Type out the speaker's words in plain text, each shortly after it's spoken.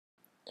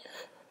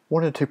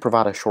Wanted to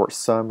provide a short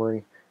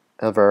summary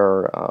of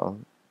our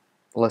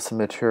lesson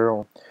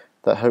material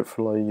that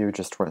hopefully you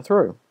just went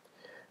through.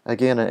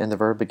 Again, in the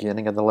very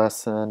beginning of the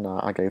lesson,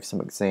 I gave some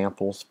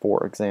examples,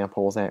 4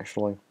 examples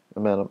actually,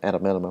 at a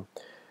minimum,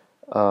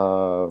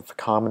 of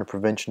common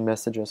prevention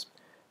messages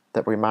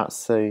that we might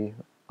see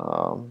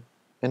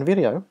in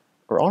video,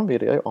 or on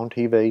video, on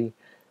TV,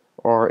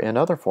 or in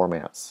other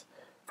formats,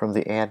 from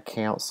the Ad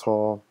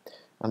Council,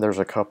 and there's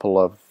a couple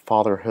of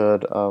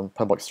fatherhood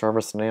public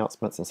service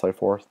announcements and so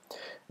forth,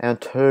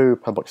 and 2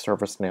 public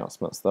service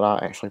announcements that I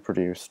actually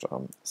produced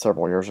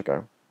several years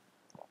ago.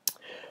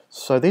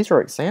 So these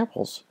are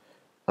examples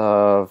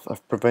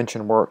of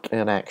prevention work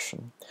in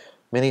action.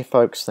 Many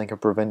folks think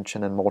of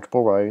prevention in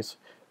multiple ways.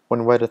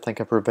 One way to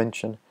think of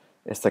prevention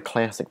is the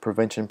classic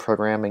prevention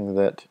programming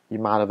that you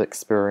might have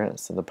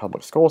experienced in the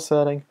public school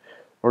setting,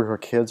 or your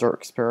kids are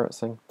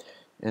experiencing,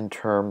 in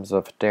terms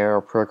of DARE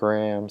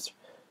programs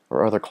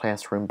or other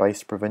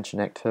classroom-based prevention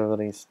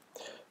activities.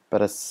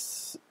 But an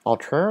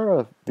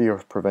alternative view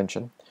of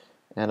prevention,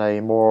 and a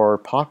more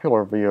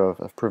popular view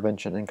of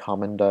prevention in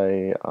common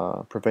day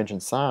prevention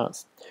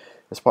science,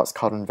 is what's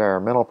called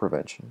environmental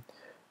prevention.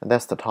 And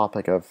that's the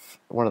topic of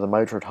one of the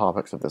major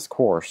topics of this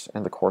course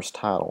and the course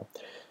title.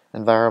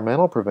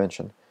 Environmental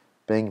prevention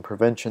being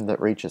prevention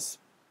that reaches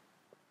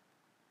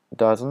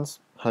dozens,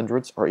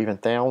 hundreds, or even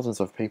thousands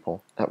of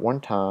people at one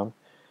time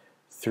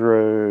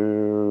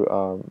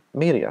through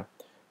media,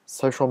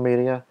 social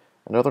media,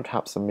 and other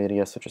types of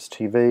media such as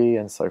TV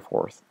and so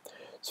forth.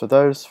 So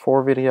those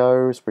 4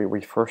 videos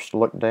we first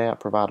looked at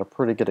provide a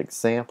pretty good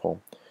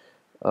example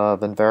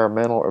of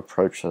environmental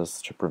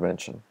approaches to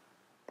prevention.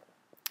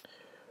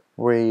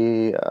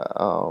 We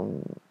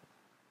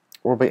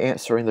will be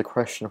answering the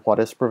question, what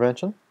is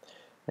prevention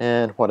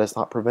and what is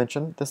not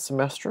prevention, this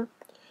semester,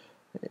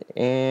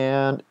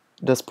 and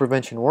does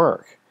prevention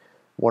work?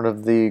 One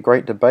of the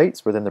great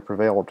debates within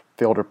the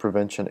field of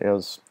prevention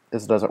is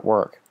does it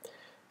work?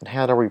 And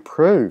how do we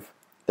prove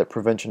that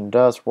prevention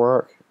does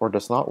work or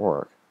does not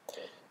work?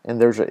 And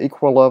there's an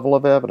equal level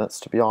of evidence,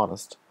 to be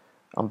honest,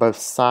 on both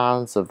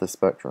sides of the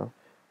spectrum,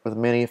 with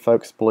many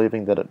folks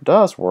believing that it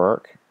does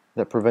work,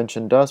 that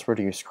prevention does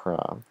reduce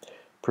crime,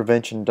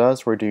 prevention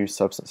does reduce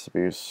substance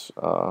abuse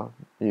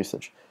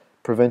usage,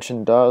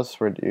 prevention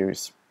does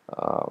reduce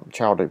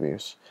child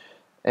abuse,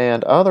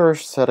 and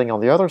others sitting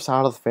on the other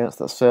side of the fence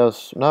that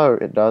says, no,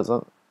 it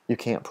doesn't, you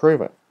can't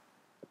prove it.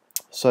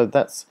 So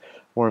that's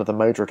one of the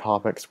major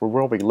topics we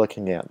will be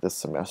looking at this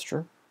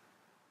semester.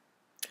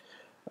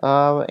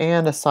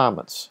 And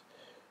assignments.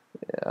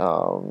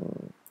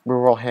 We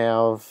will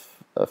have,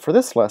 for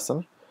this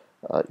lesson,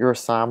 your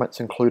assignments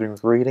including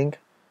reading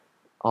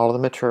all of the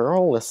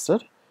material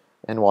listed,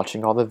 and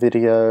watching all the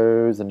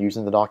videos, and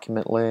using the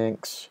document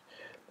links,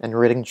 and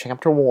reading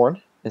Chapter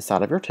 1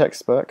 inside of your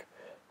textbook,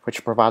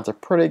 which provides a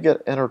pretty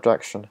good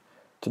introduction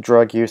to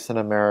drug use in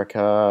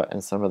America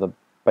and some of the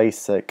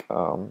basic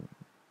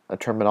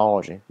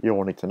terminology you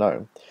will need to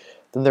know.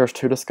 Then there's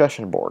 2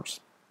 discussion boards.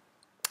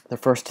 The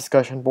first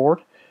discussion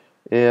board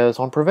is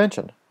on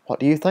prevention. What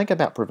do you think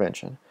about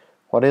prevention?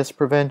 What is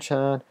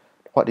prevention?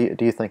 What do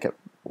you think it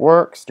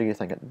works? Do you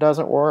think it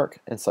doesn't work?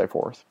 And so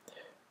forth.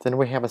 Then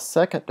we have a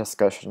second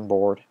discussion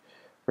board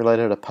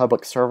related to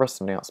public service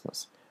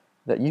announcements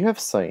that you have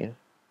seen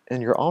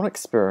in your own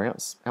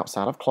experience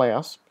outside of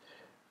class,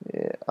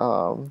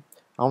 on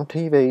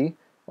TV,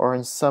 or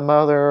in some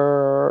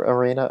other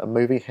arena, a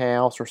movie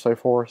house or so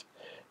forth,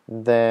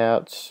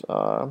 that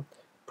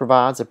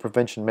provides a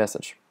prevention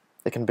message.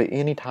 It can be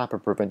any type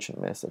of prevention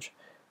message.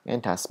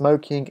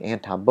 Anti-smoking,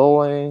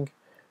 anti-bullying,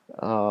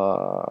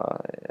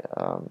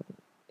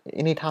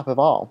 any type of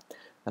all.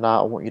 And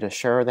I want you to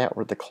share that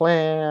with the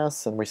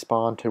class and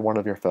respond to one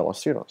of your fellow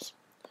students.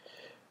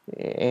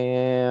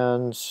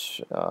 And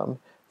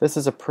this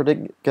is a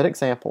pretty good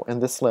example in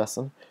this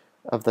lesson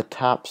of the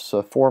types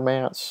of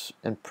formats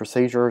and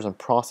procedures and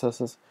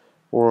processes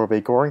we'll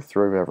be going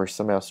through every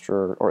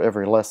semester or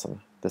every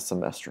lesson this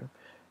semester.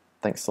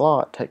 Thanks a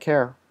lot. Take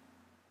care.